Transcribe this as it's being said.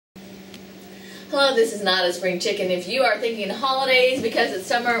Hello, this is not a spring chicken. If you are thinking holidays because it's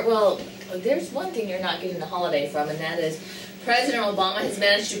summer, well, there's one thing you're not getting the holiday from, and that is President Obama has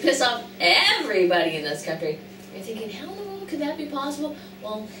managed to piss off everybody in this country. You're thinking, how in the world could that be possible?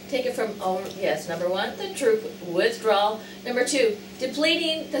 Well, take it from, oh yes, number one, the troop withdrawal. Number two,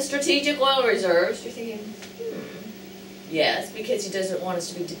 depleting the strategic oil reserves. You're thinking, yes, because he doesn't want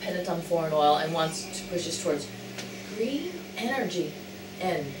us to be dependent on foreign oil and wants to push us towards green energy.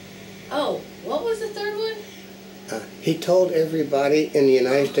 And, oh, what was the third one? He told everybody in the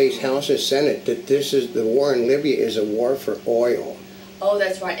United States House and Senate that the war in Libya is a war for oil. Oh,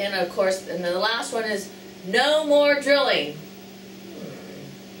 that's right. And of course, and the last one is no more drilling.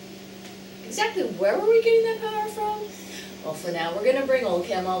 Exactly where were we getting that power from? Well, for now, we're going to bring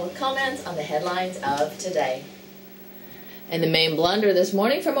Oldecam on with comments on the headlines of today. And the main blunder this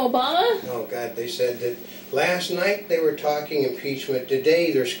morning from Obama? Oh, God, they said that last night they were talking impeachment.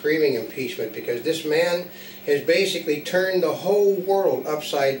 Today they're screaming impeachment because this man has basically turned the whole world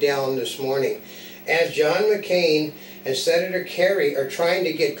upside down this morning. As John McCain and Senator Kerry are trying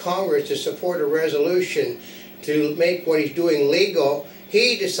to get Congress to support a resolution to make what he's doing legal,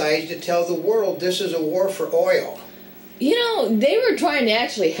 he decides to tell the world this is a war for oil. You know, they were trying to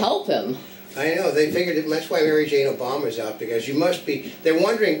actually help him. I know, they figured that's why Mary Jane Obama's out, because you must be, they're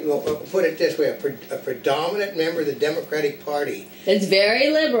wondering, well, put it this way, a predominant member of the Democratic Party. That's very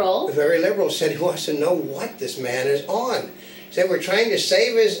liberal. Very liberal, said he wants to know what this man is on. He said we're trying to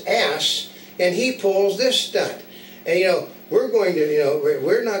save his ass, and he pulls this stunt. And you know,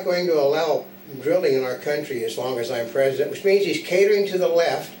 we're not going to allow drilling in our country as long as I'm president, which means he's catering to the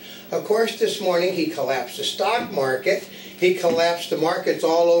left. Of course, this morning he collapsed the stock market. He collapsed the markets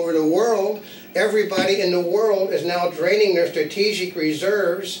all over the world. Everybody in the world is now draining their strategic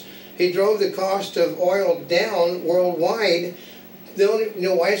reserves. He drove the cost of oil down worldwide. You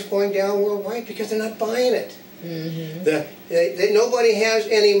know why it's going down worldwide? Because they're not buying it. Mm-hmm. Nobody has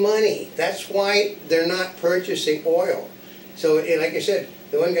any money. That's why they're not purchasing oil. So, like I said,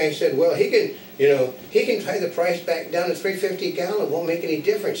 the one guy said, well, he can try the price back down to $3.50 a gallon. It won't make any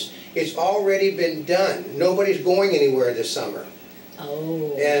difference. It's already been done. Nobody's going anywhere this summer.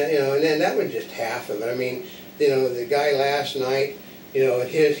 Oh. And and then that was just half of it. I mean, the guy last night,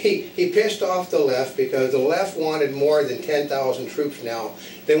 he pissed off the left because the left wanted more than 10,000 troops now.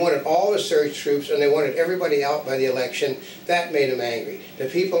 They wanted all the surge troops, and they wanted everybody out by the election. That made them angry. The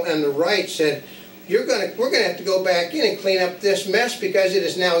people on the right said, we're going to have to go back in and clean up this mess because it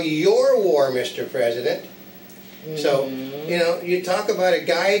is now your war, Mr. President. Mm-hmm. So, you talk about a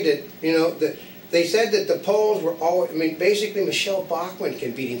guy that, they said that the polls were all, basically Michelle Bachmann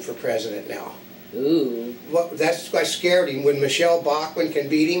can beat him for president now. Ooh. Well, that's what scared him, when Michelle Bachmann can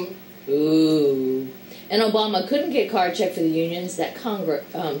beat him. Ooh. And Obama couldn't get card check for the unions that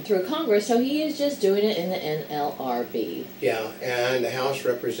through Congress, so he is just doing it in the NLRB. Yeah, and the House of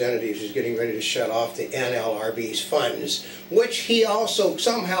Representatives is getting ready to shut off the NLRB's funds, which he also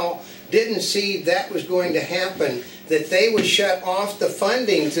somehow didn't see that was going to happen, that they would shut off the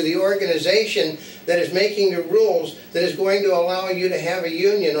funding to the organization that is making the rules that is going to allow you to have a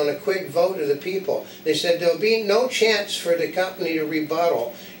union on a quick vote of the people. They said there'll be no chance for the company to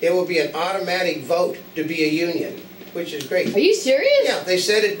rebuttal. It will be an automatic vote to be a union, which is great. Are you serious? Yeah, they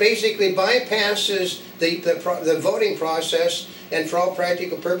said it basically bypasses the voting process, and for all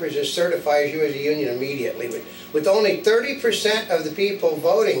practical purposes certifies you as a union immediately. With only 30% of the people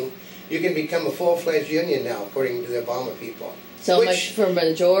voting, you can become a full-fledged union now, according to the Obama people. So much for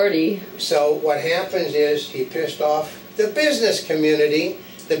majority. So what happens is he pissed off the business community,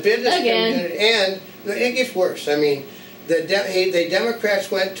 and it gets worse. I mean, the Democrats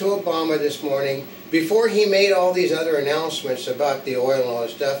went to Obama this morning before he made all these other announcements about the oil and all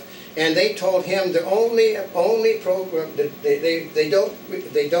this stuff, and they told him the only program that they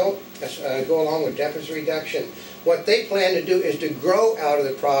don't go along with deficit reduction. What they plan to do is to grow out of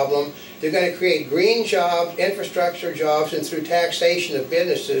the problem. They're going to create green jobs, infrastructure jobs, and through taxation of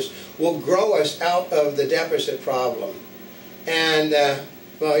businesses will grow us out of the deficit problem. And,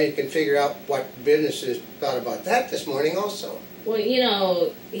 well, you can figure out what businesses thought about that this morning also.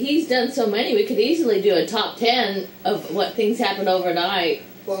 Well, he's done so many, we could easily do a top 10 of what things happened overnight.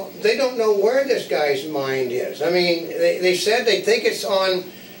 Well, they don't know where this guy's mind is. I mean, they said they think it's on...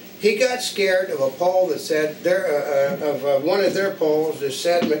 He got scared of a poll that said, one of their polls that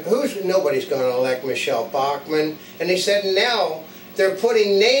said, nobody's going to elect Michelle Bachmann. And they said now they're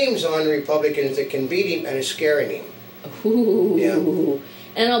putting names on Republicans that can beat him, and it's scaring him. Ooh. Yeah.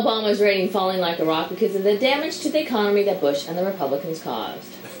 And Obama's rating falling like a rock because of the damage to the economy that Bush and the Republicans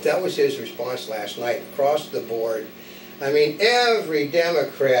caused. That was his response last night, across the board. I mean, every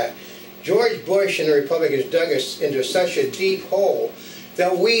Democrat, George Bush and the Republicans dug us into such a deep hole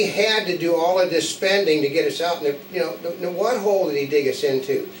that we had to do all of this spending to get us out. And what hole did he dig us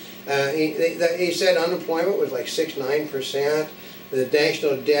into? He said unemployment was like 6-9%. The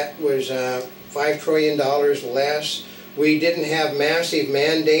national debt was $5 trillion less. We didn't have massive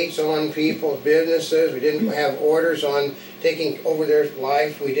mandates on people's businesses. We didn't have orders on taking over their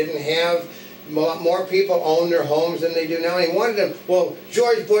life. We didn't have more people own their homes than they do now. And he wanted them, well,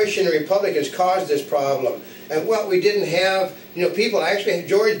 George Bush and the Republicans caused this problem. And well, we didn't have, people actually,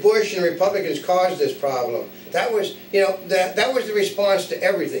 George Bush and the Republicans caused this problem. That was, that was the response to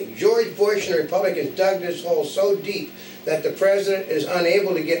everything. George Bush and the Republicans dug this hole so deep that the president is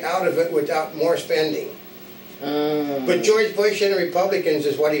unable to get out of it without more spending. But George Bush and the Republicans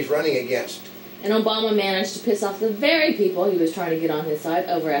is what he's running against. And Obama managed to piss off the very people he was trying to get on his side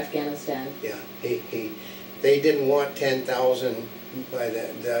over Afghanistan. Yeah, they didn't want 10,000 by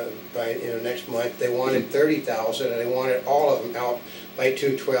next month. They wanted 30,000, and they wanted all of them out by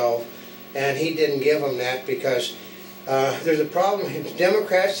 2/12. And he didn't give them that because there's a problem.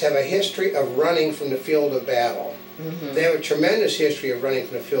 Democrats have a history of running from the field of battle. They have a tremendous history of running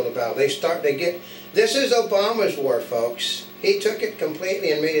from the field of battle. This is Obama's war, folks. He took it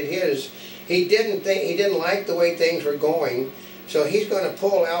completely and made it his. He didn't like the way things were going, so he's going to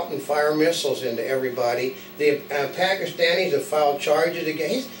pull out and fire missiles into everybody. The Pakistanis have filed charges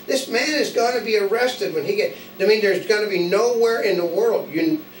against. This man is going to be arrested when he gets. I mean, there's going to be nowhere in the world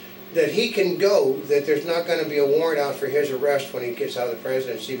that he can go that there's not going to be a warrant out for his arrest when he gets out of the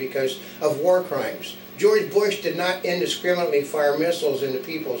presidency because of war crimes. George Bush did not indiscriminately fire missiles into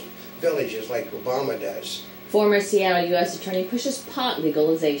people's villages like Obama does. Former Seattle U.S. Attorney pushes pot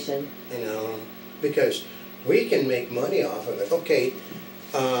legalization. Because we can make money off of it. Okay,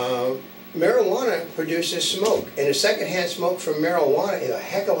 marijuana produces smoke, and the secondhand smoke from marijuana is a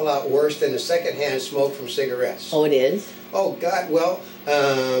heck of a lot worse than the secondhand smoke from cigarettes. Oh, it is? Oh God! Well,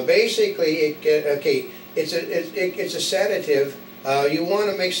 basically, it's a sedative. You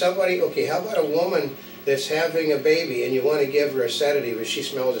want to make somebody okay. How about a woman that's having a baby and you want to give her a sedative if she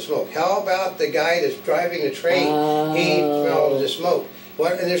smells the smoke? How about the guy that's driving the train? He smells the smoke.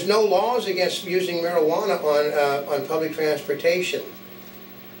 And there's no laws against using marijuana on public transportation.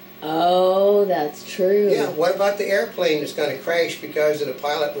 Oh, that's true. Yeah. What about the airplane that's going to crash because the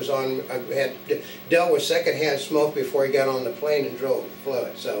pilot was had dealt with secondhand smoke before he got on the plane and flew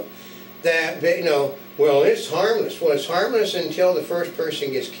it? So that well, it's harmless. Well, it's harmless until the first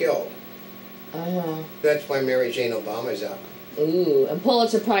person gets killed. That's why Mary Jane Obama's out. Ooh, and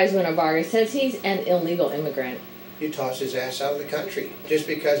Pulitzer Prize winner Vargas says he's an illegal immigrant. You toss his ass out of the country. Just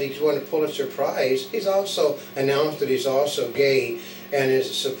because he's won a Pulitzer Prize, he's also announced that he's also gay and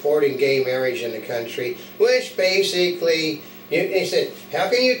is supporting gay marriage in the country, which basically, he said, how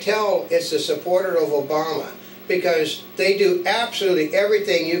can you tell it's a supporter of Obama? Because they do absolutely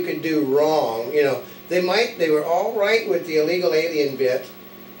everything you could do wrong. They were all right with the illegal alien bit,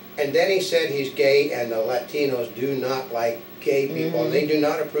 and then he said he's gay and the Latinos do not like gay people. And they do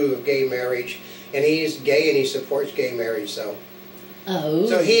not approve of gay marriage. And he's gay and he supports gay marriage, so. Oh.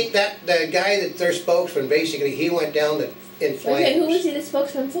 So the guy that their spokesman, basically, he went down in flames. Okay, who was he the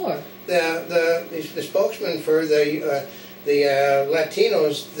spokesman for? The spokesman for the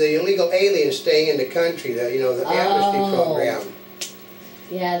Latinos, the illegal aliens staying in the country, the amnesty program.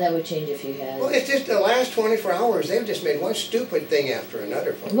 Yeah, that would change if you had. Well, it's just the last 24 hours, they've just made one stupid thing after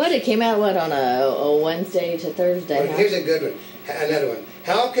another, folks. What, it came out, on a Wednesday to Thursday, Well, here's a good one, another one.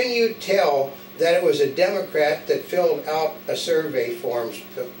 How can you tell that it was a Democrat that filled out a survey form,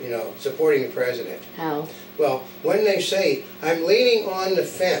 supporting the president? How? Well, when they say, I'm leaning on the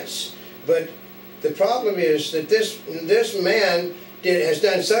fence, but the problem is that this man has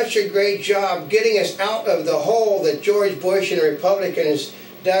done such a great job getting us out of the hole that George Bush and the Republicans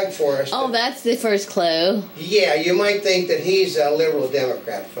dug for us. Oh, that's the first clue. Yeah, you might think that he's a liberal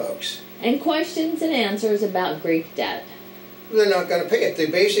Democrat, folks. And questions and answers about Greek debt. They're not going to pay it.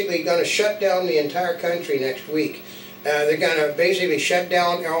 They're basically going to shut down the entire country next week. They're going to basically shut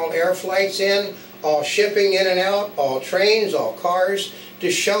down all air flights in, all shipping in and out, all trains, all cars,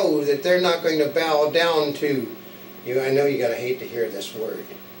 to show that they're not going to bow down to, I know you're going to hate to hear this word,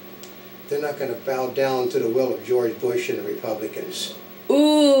 they're not going to bow down to the will of George Bush and the Republicans.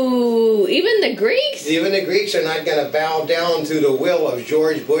 Ooh, even the Greeks? Even the Greeks are not going to bow down to the will of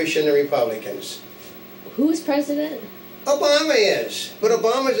George Bush and the Republicans. Who's president? Obama is, but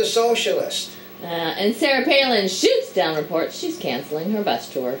Obama's a socialist. And Sarah Palin shoots down reports she's canceling her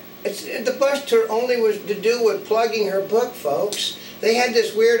bus tour. The bus tour only was to do with plugging her book, folks. They had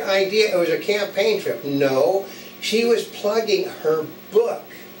this weird idea it was a campaign trip. No, she was plugging her book.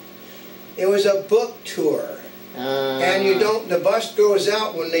 It was a book tour. And you don't, the bus goes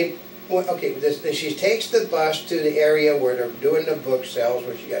out when they, okay, she takes the bus to the area where they're doing the book sales,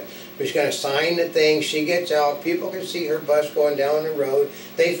 where she's going to sign the thing. She gets out, people can see her bus going down the road.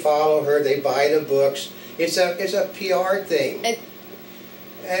 They follow her, they buy the books. It's a PR thing.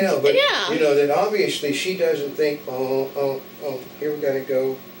 I know, but yeah. You know that obviously she doesn't think, oh, here we're going to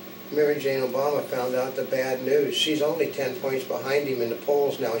go. Mary Jane Obama found out the bad news. She's only 10 points behind him in the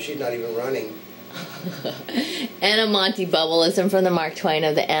polls now, and she's not even running. Anna Monty Bubbleism from the Mark Twain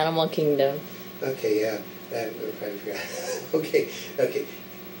of the Animal Kingdom. Okay, yeah. Okay.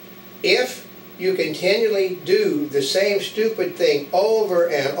 If you continually do the same stupid thing over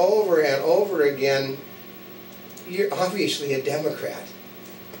and over and over again, you're obviously a Democrat.